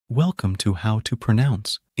Welcome to How to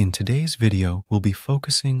Pronounce. In today's video, we'll be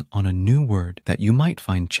focusing on a new word that you might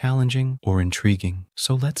find challenging or intriguing.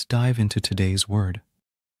 So let's dive into today's word.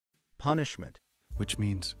 Punishment. Which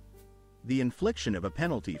means, The infliction of a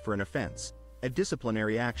penalty for an offense, a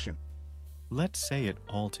disciplinary action. let's say it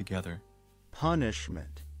all together.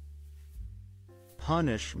 Punishment.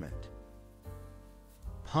 Punishment.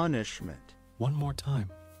 Punishment. One more time.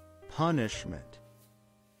 Punishment.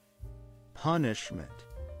 Punishment.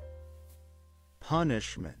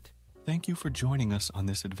 Punishment. Thank you for joining us on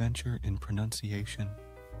this adventure in pronunciation.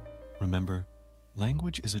 Remember,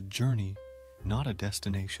 language is a journey, not a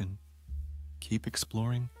destination. Keep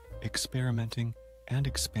exploring, experimenting, and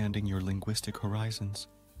expanding your linguistic horizons.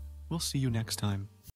 We'll see you next time.